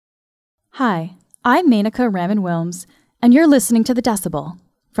Hi, I'm Menaka Raman-Wilms, and you're listening to The Decibel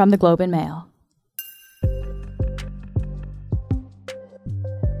from the Globe and Mail.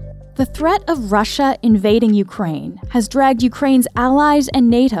 The threat of Russia invading Ukraine has dragged Ukraine's allies and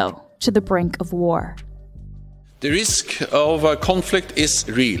NATO to the brink of war. The risk of a conflict is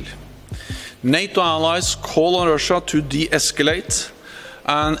real. NATO allies call on Russia to de-escalate,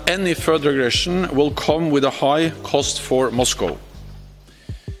 and any further aggression will come with a high cost for Moscow.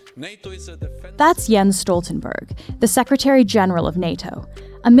 That's Jens Stoltenberg, the Secretary General of NATO,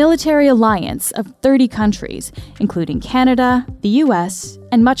 a military alliance of 30 countries, including Canada, the US,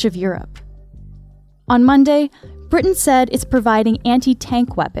 and much of Europe. On Monday, Britain said it's providing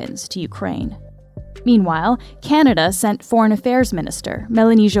anti-tank weapons to Ukraine. Meanwhile, Canada sent Foreign Affairs Minister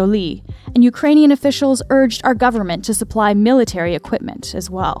Mélanie Joly, and Ukrainian officials urged our government to supply military equipment as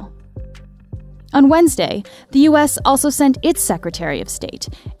well. On Wednesday, the U.S. also sent its Secretary of State,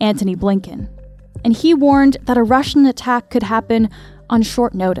 Antony Blinken, and he warned that a Russian attack could happen on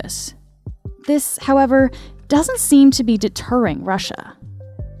short notice. This, however, doesn't seem to be deterring Russia.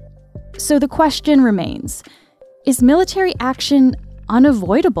 So the question remains, is military action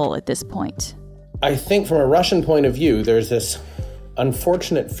unavoidable at this point? I think from a Russian point of view, there's this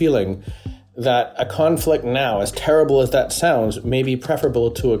unfortunate feeling that a conflict now, as terrible as that sounds, may be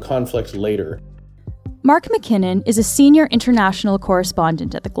preferable to a conflict later. Mark McKinnon is a senior international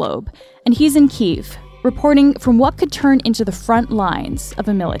correspondent at the Globe, and he's in Kyiv, reporting from what could turn into the front lines of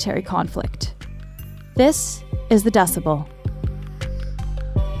a military conflict. This is The Decibel.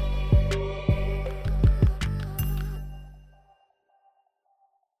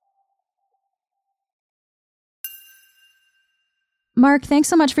 Mark, thanks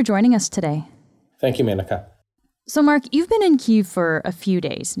so much for joining us today. Thank you, Menaka. So, Mark, you've been in Kyiv for a few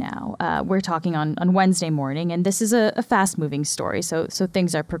days now. We're talking on Wednesday morning, and this is a fast-moving story, so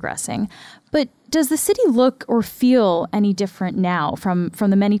things are progressing. But does the city look or feel any different now from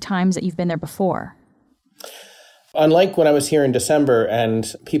the many times that you've been there before? Unlike when I was here in December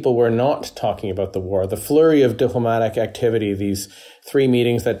and people were not talking about the war, the flurry of diplomatic activity, these 3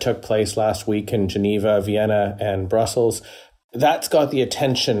 meetings that took place last week in Geneva, Vienna, and Brussels, that's got the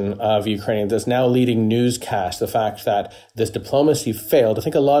attention of Ukrainians. This now leading newscast, the fact that this diplomacy failed. I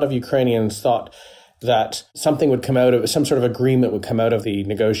think a lot of Ukrainians thought that something would come out of, some sort of agreement would come out of the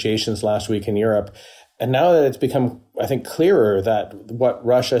negotiations last week in Europe. And now that it's become, I think, clearer that what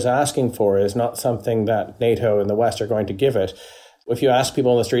Russia is asking for is not something that NATO and the West are going to give it. If you ask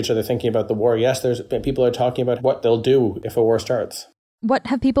people on the streets, are they thinking about the war? Yes, people are talking about what they'll do if a war starts. What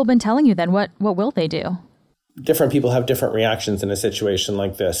have people been telling you then? What will they do? Different people have different reactions in a situation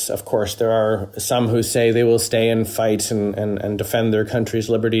like this. Of course, there are some who say they will stay and fight and defend their country's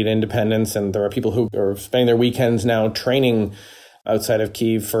liberty and independence. And there are people who are spending their weekends now training outside of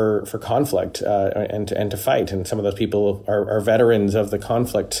Kyiv for conflict and to fight. And some of those people are veterans of the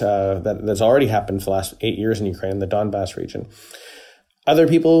conflict that's already happened for the last 8 years in Ukraine, the Donbass region. Other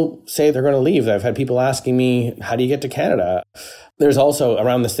people say they're going to leave. I've had people asking me, how do you get to Canada? There's also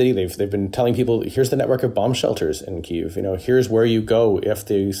around the city, they've been telling people, here's the network of bomb shelters in Kyiv. Here's where you go if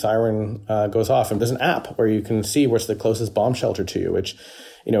the siren goes off. And there's an app where you can see what's the closest bomb shelter to you, which,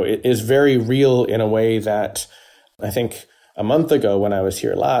 it is very real in a way that I think a month ago when I was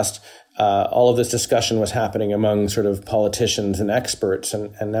here last, all of this discussion was happening among sort of politicians and experts.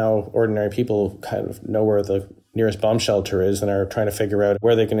 And now ordinary people kind of know where the nearest bomb shelter is and are trying to figure out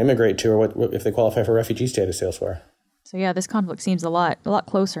where they can immigrate to or what if they qualify for refugee status elsewhere. So yeah, this conflict seems a lot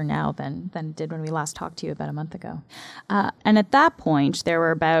closer now than it did when we last talked to you about a month ago. And at that point, there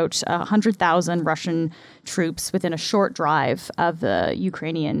were about 100,000 Russian troops within a short drive of the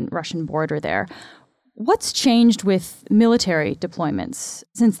Ukrainian-Russian border there. What's changed with military deployments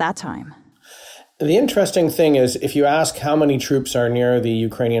since that time? The interesting thing is, if you ask how many troops are near the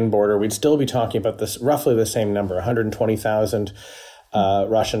Ukrainian border, we'd still be talking about this roughly the same number, 120,000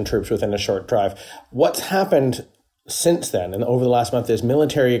 Russian troops within a short drive. What's happened since then, and over the last month, is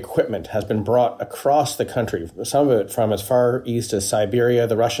military equipment has been brought across the country, some of it from as far east as Siberia,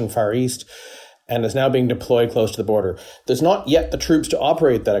 the Russian Far East, and is now being deployed close to the border. There's not yet the troops to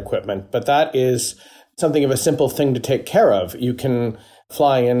operate that equipment, but that is something of a simple thing to take care of. You can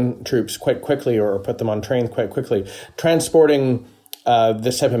fly in troops quite quickly or put them on trains quite quickly. Transporting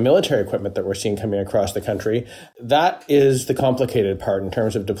this type of military equipment that we're seeing coming across the country, that is the complicated part in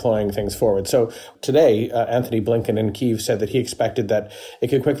terms of deploying things forward. So today, Antony Blinken in Kyiv said that he expected that it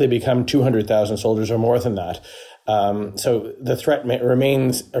could quickly become 200,000 soldiers or more than that. So the threat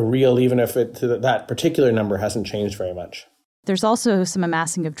remains real, even if that particular number hasn't changed very much. There's also some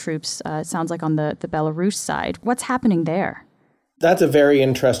amassing of troops, it sounds like on the Belarus side. What's happening there? That's a very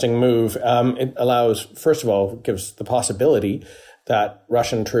interesting move. It allows, first of all, gives the possibility that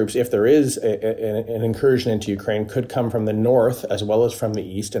Russian troops, if there is an incursion into Ukraine, could come from the north as well as from the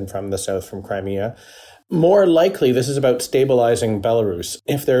east and from the south, from Crimea. More likely, this is about stabilizing Belarus.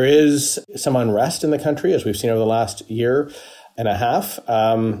 If there is some unrest in the country, as we've seen over the last year and a half,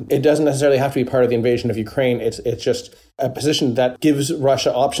 it doesn't necessarily have to be part of the invasion of Ukraine. It's just a position that gives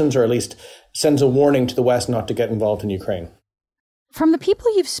Russia options, or at least sends a warning to the West not to get involved in Ukraine. From the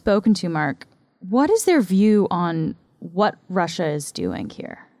people you've spoken to, Mark, what is their view on what Russia is doing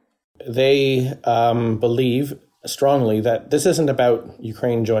here? They believe strongly that this isn't about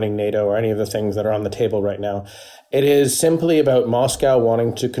Ukraine joining NATO or any of the things that are on the table right now. It is simply about Moscow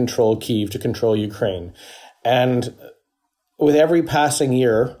wanting to control Kyiv, to control Ukraine. And with every passing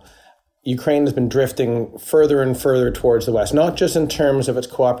year, Ukraine has been drifting further and further towards the West, not just in terms of its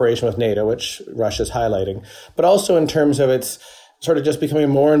cooperation with NATO, which Russia's highlighting, but also in terms of its sort of just becoming a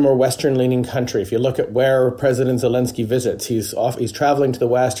more and more Western-leaning country. If you look at where President Zelensky visits, he's traveling to the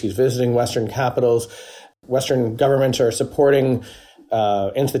West, he's visiting Western capitals. Western governments are supporting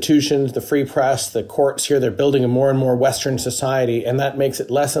institutions, the free press, the courts here. They're building a more and more Western society, and that makes it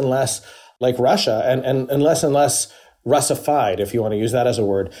less and less like Russia and less Russified, if you want to use that as a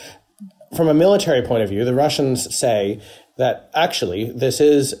word. From a military point of view, the Russians say that actually this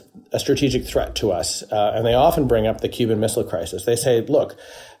is a strategic threat to us. And they often bring up the Cuban Missile Crisis. They say, look,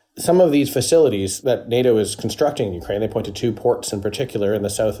 some of these facilities that NATO is constructing in Ukraine, they point to 2 ports in particular in the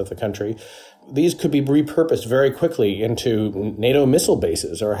south of the country, these could be repurposed very quickly into NATO missile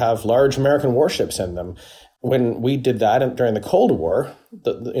bases or have large American warships in them. When we did that during the Cold War,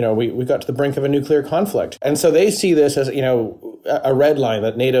 we got to the brink of a nuclear conflict. And so they see this as, a red line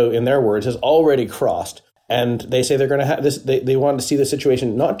that NATO, in their words, has already crossed. And they say they're going to have this, they want to see the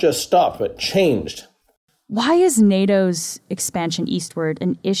situation not just stopped, but changed. Why is NATO's expansion eastward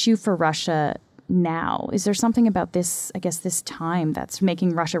an issue for Russia now? Is there something about this time that's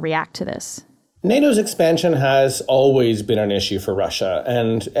making Russia react to this? NATO's expansion has always been an issue for Russia,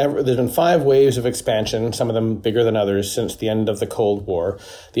 and there's been 5 waves of expansion, some of them bigger than others, since the end of the Cold War.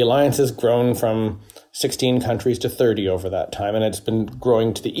 The alliance has grown from 16 countries to 30 over that time, and it's been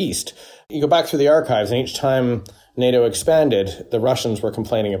growing to the east. You go back through the archives, and each time NATO expanded, the Russians were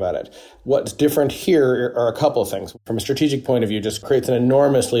complaining about it. What's different here are a couple of things. From a strategic point of view, just creates an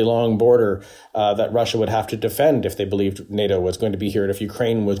enormously long border that Russia would have to defend if they believed NATO was going to be here and if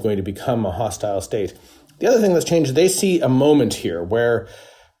Ukraine was going to become a hostile state. The other thing that's changed, they see a moment here where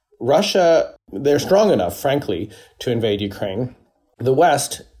Russia, they're strong enough, frankly, to invade Ukraine. The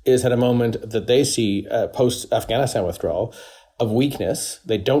West is at a moment that they see post-Afghanistan withdrawal of weakness.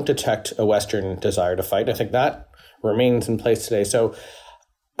 They don't detect a Western desire to fight. I think that remains in place today. So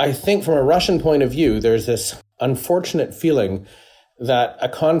I think from a Russian point of view, there's this unfortunate feeling that a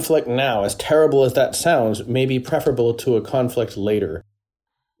conflict now, as terrible as that sounds, may be preferable to a conflict later.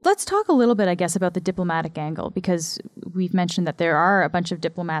 Let's talk a little bit, I guess, about the diplomatic angle, because we've mentioned that there are a bunch of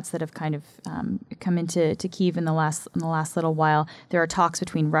diplomats that have kind of come into Kyiv in the last little while. There are talks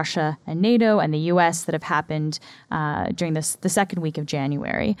between Russia and NATO and the U.S. that have happened during the second week of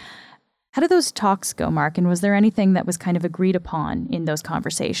January. How did those talks go, Mark? And was there anything that was kind of agreed upon in those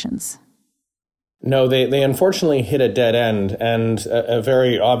conversations? No, they unfortunately hit a dead end, and a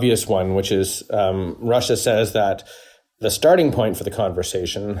very obvious one, which is Russia says that the starting point for the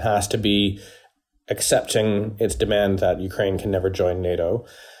conversation has to be accepting its demand that Ukraine can never join NATO.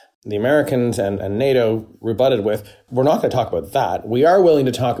 The Americans and NATO rebutted with, we're not going to talk about that. We are willing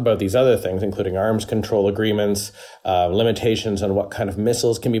to talk about these other things, including arms control agreements, limitations on what kind of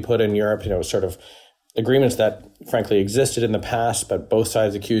missiles can be put in Europe, sort of agreements that frankly existed in the past, but both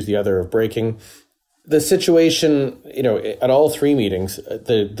sides accused the other of breaking. The situation, at all 3 meetings,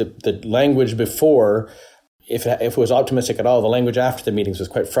 the language before, if it was optimistic at all, the language after the meetings was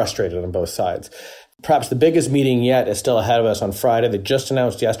quite frustrated on both sides. Perhaps the biggest meeting yet is still ahead of us on Friday. They just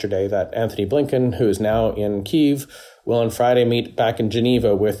announced yesterday that Anthony Blinken, who is now in Kyiv, will on Friday meet back in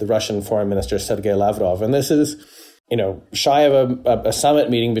Geneva with the Russian Foreign Minister Sergei Lavrov. And this is, shy of a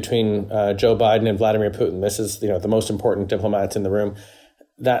summit meeting between Joe Biden and Vladimir Putin. This is, the most important diplomats in the room.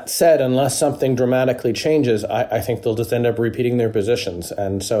 That said, unless something dramatically changes, I think they'll just end up repeating their positions.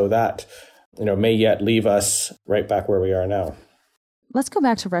 And so that, may yet leave us right back where we are now. Let's go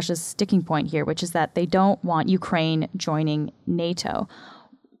back to Russia's sticking point here, which is that they don't want Ukraine joining NATO.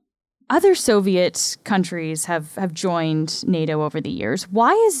 Other Soviet countries have joined NATO over the years.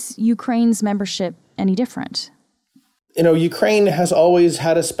 Why is Ukraine's membership any different? Ukraine has always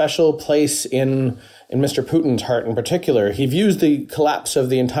had a special place in Mr. Putin's heart in particular. He views the collapse of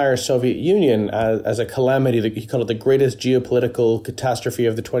the entire Soviet Union as a calamity. He called it the greatest geopolitical catastrophe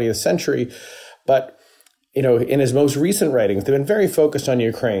of the 20th century. But, in his most recent writings, they've been very focused on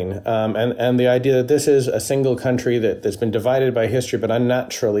Ukraine and the idea that this is a single country that's been divided by history, but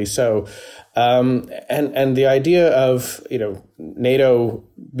unnaturally so. And the idea of, NATO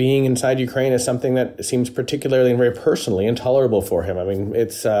being inside Ukraine is something that seems particularly and very personally intolerable for him. I mean,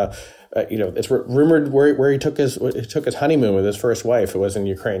 it's rumored where he took his honeymoon with his first wife. It was in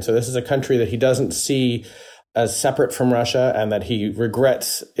Ukraine. So this is a country that he doesn't see as separate from Russia, and that he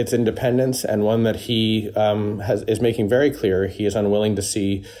regrets its independence, and one that he is making very clear he is unwilling to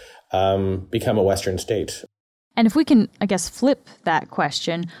see become a Western state. And if we can, I guess, flip that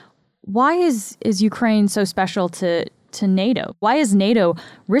question, why is Ukraine so special to NATO? Why is NATO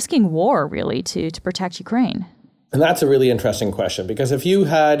risking war, really, to protect Ukraine? And that's a really interesting question, because if you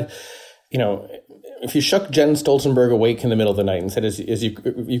had, if you shook Jens Stoltenberg awake in the middle of the night and said, is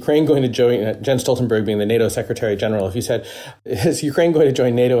Ukraine going to join, Jens Stoltenberg being the NATO Secretary General, if you said, is Ukraine going to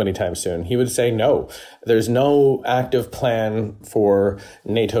join NATO anytime soon? He would say no. There's no active plan for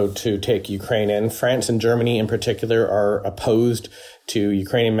NATO to take Ukraine in. France and Germany in particular are opposed to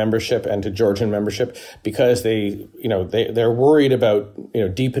Ukrainian membership and to Georgian membership because they're worried about,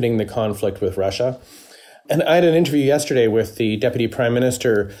 deepening the conflict with Russia. And I had an interview yesterday with the Deputy Prime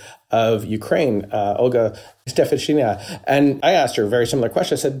Minister of Ukraine, Olga Stefachina, and I asked her a very similar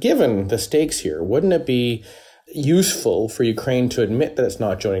question. I said, given the stakes here, wouldn't it be useful for Ukraine to admit that it's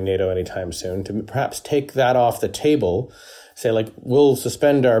not joining NATO anytime soon, to perhaps take that off the table, say, we'll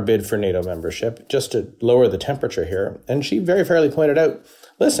suspend our bid for NATO membership just to lower the temperature here? And she very fairly pointed out,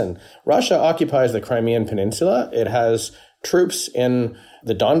 listen, Russia occupies the Crimean Peninsula. It has troops in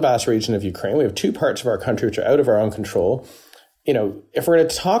the Donbass region of Ukraine. We have two parts of our country which are out of our own control. If we're going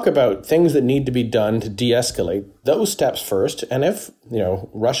to talk about things that need to be done to de-escalate, those steps first. And if,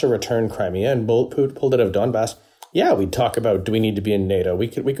 Russia returned Crimea and pulled it out of Donbass, yeah, we'd talk about, do we need to be in NATO? We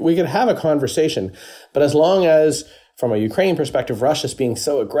could have a conversation. But as long as, from a Ukrainian perspective, Russia's being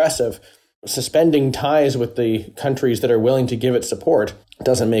so aggressive, suspending ties with the countries that are willing to give it support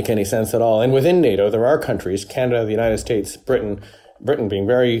doesn't make any sense at all. And within NATO, there are countries, Canada, the United States, Britain being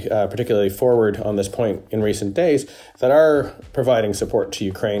very particularly forward on this point in recent days, that are providing support to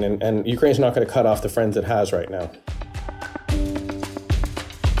Ukraine. And Ukraine's not going to cut off the friends it has right now.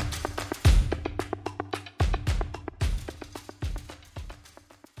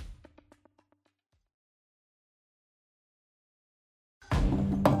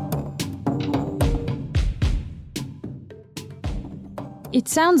 It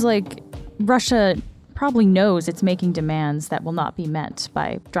sounds like Russia probably knows it's making demands that will not be met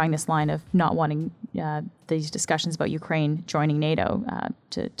by drawing this line of not wanting these discussions about Ukraine joining NATO,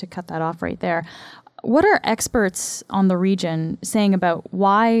 to cut that off right there. What are experts on the region saying about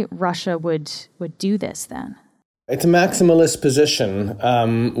why Russia would do this then? It's a maximalist position,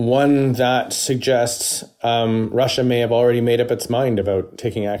 one that suggests Russia may have already made up its mind about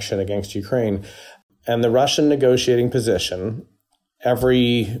taking action against Ukraine. And the Russian negotiating position,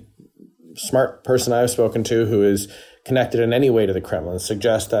 every smart person I've spoken to who is connected in any way to the Kremlin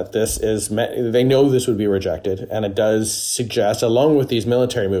suggests that they know this would be rejected. And it does suggest, along with these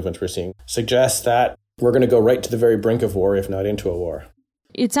military movements we're seeing, suggests that we're going to go right to the very brink of war, if not into a war.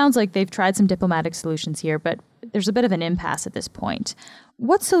 It sounds like they've tried some diplomatic solutions here, but there's a bit of an impasse at this point.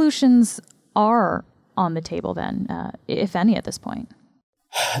 What solutions are on the table then, if any, at this point?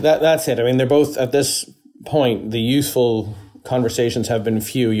 That's it. I mean, they're both, at this point, the useful conversations have been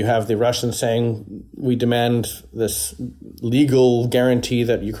few. You have the Russians saying, we demand this legal guarantee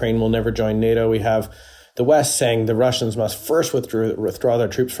that Ukraine will never join NATO. We have the West saying the Russians must first withdraw their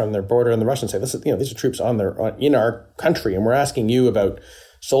troops from their border. And the Russians say, these are troops in our country. And we're asking you about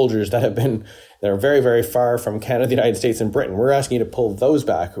soldiers that are very, very far from Canada, the United States, and Britain. We're asking you to pull those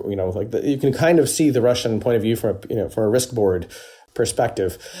back. You can kind of see the Russian point of view from a risk board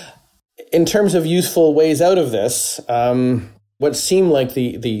perspective. In terms of useful ways out of this, what seemed like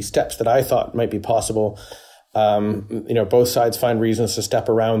the steps that I thought might be possible, both sides find reasons to step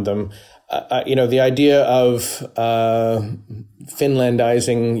around them. The idea of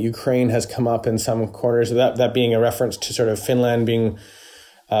Finlandizing Ukraine has come up in some corners, that being a reference to sort of Finland being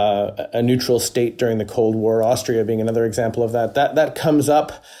a neutral state during the Cold War, Austria being another example of that. That comes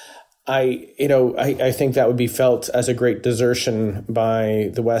up. I think that would be felt as a great desertion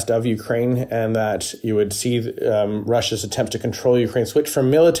by the West of Ukraine, and that you would see Russia's attempt to control Ukraine switch from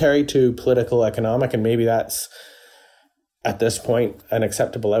military to political, economic, and maybe that's at this point, an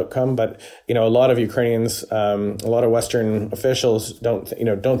acceptable outcome. But, a lot of Ukrainians, a lot of Western officials don't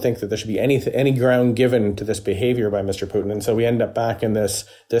think that there should be any ground given to this behavior by Mr. Putin. And so we end up back in this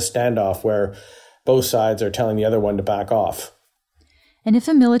standoff where both sides are telling the other one to back off. And if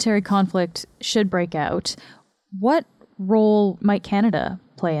a military conflict should break out, what role might Canada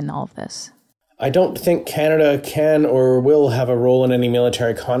play in all of this? I don't think Canada can or will have a role in any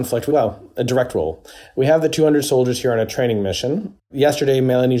military conflict. Well, a direct role. We have the 200 soldiers here on a training mission. Yesterday,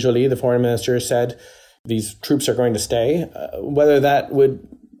 Mélanie Joly, the foreign minister, said these troops are going to stay. Whether that would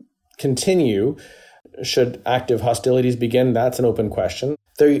continue should active hostilities begin, that's an open question.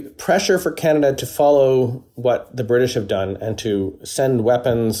 The pressure for Canada to follow what the British have done and to send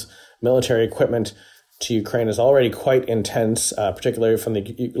weapons, military equipment to Ukraine is already quite intense, particularly from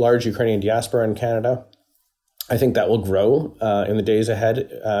the large Ukrainian diaspora in Canada. I think that will grow in the days ahead.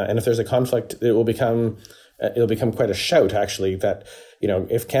 And if there's a conflict, it'll become quite a shout, actually, that,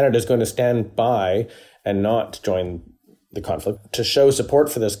 if Canada is going to stand by and not join the conflict, to show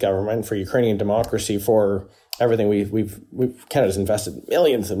support for this government, for Ukrainian democracy, for everything Canada's invested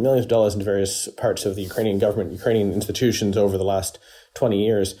millions and millions of dollars into various parts of the Ukrainian government, Ukrainian institutions over the last 20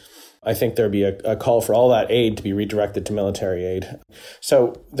 years. I think there'd be a call for all that aid to be redirected to military aid.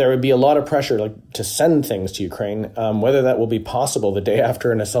 So there would be a lot of pressure to send things to Ukraine. Whether that will be possible the day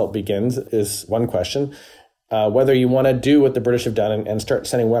after an assault begins is one question. Whether you want to do what the British have done and start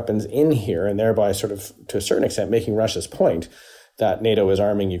sending weapons in here and thereby sort of, to a certain extent, making Russia's point that NATO is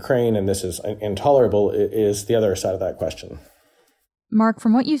arming Ukraine and this is intolerable is the other side of that question. Mark,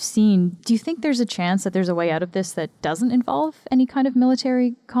 from what you've seen, do you think there's a chance that there's a way out of this that doesn't involve any kind of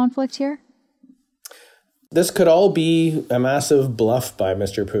military conflict here? This could all be a massive bluff by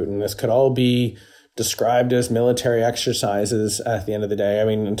Mr. Putin. This could all be described as military exercises at the end of the day. I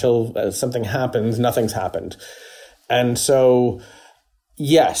mean, until something happens, nothing's happened. And so,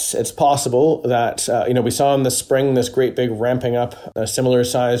 yes, it's possible that, we saw in the spring this great big ramping up, a similar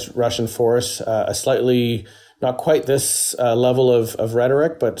sized Russian force, a slightly not quite this level of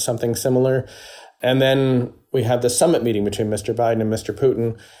rhetoric, but something similar. And then we had the summit meeting between Mr. Biden and Mr.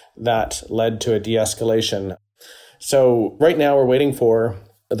 Putin that led to a de-escalation. So right now we're waiting for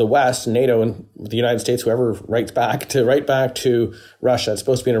the West, NATO, and the United States, whoever write back to Russia. It's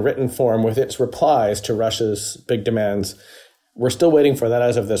supposed to be in a written form with its replies to Russia's big demands. We're still waiting for that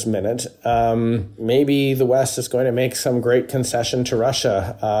as of this minute. Maybe the West is going to make some great concession to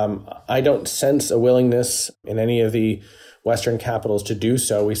Russia. I don't sense a willingness in any of the Western capitals to do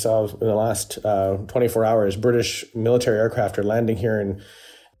so. We saw in the last 24 hours, British military aircraft are landing here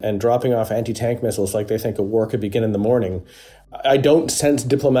and dropping off anti-tank missiles like they think a war could begin in the morning. I don't sense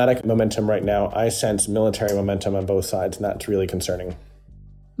diplomatic momentum right now. I sense military momentum on both sides, and that's really concerning.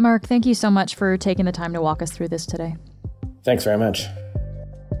 Mark, thank you so much for taking the time to walk us through this today. Thanks very much.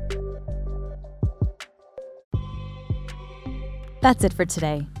 That's it for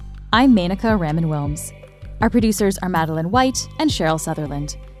today. I'm Menaka Raman-Wilms. Our producers are Madeline White and Cheryl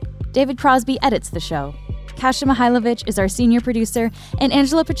Sutherland. David Crosby edits the show. Kasia Mihailovich is our senior producer, and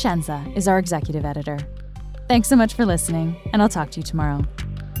Angela Pacenza is our executive editor. Thanks so much for listening, and I'll talk to you tomorrow.